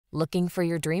Looking for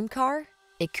your dream car?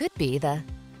 It could be the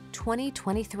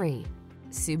 2023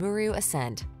 Subaru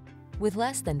Ascent. With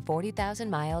less than 40,000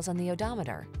 miles on the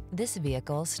odometer, this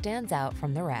vehicle stands out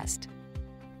from the rest.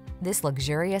 This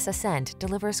luxurious Ascent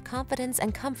delivers confidence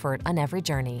and comfort on every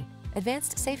journey.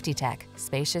 Advanced safety tech,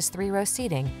 spacious three-row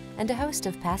seating, and a host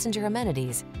of passenger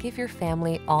amenities give your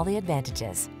family all the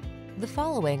advantages. The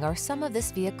following are some of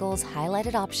this vehicle's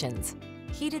highlighted options: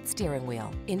 heated steering wheel,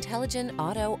 intelligent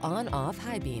auto on-off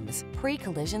high beams,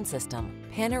 pre-collision system,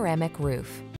 panoramic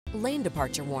roof, lane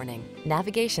departure warning,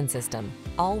 navigation system,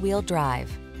 all-wheel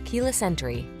drive, keyless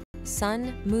entry,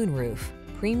 sun, moon roof,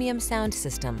 premium sound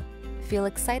system. Feel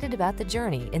excited about the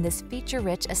journey in this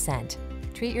feature-rich Ascent.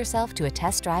 Treat yourself to a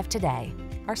test drive today.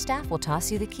 Our staff will toss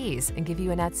you the keys and give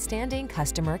you an outstanding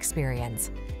customer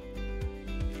experience.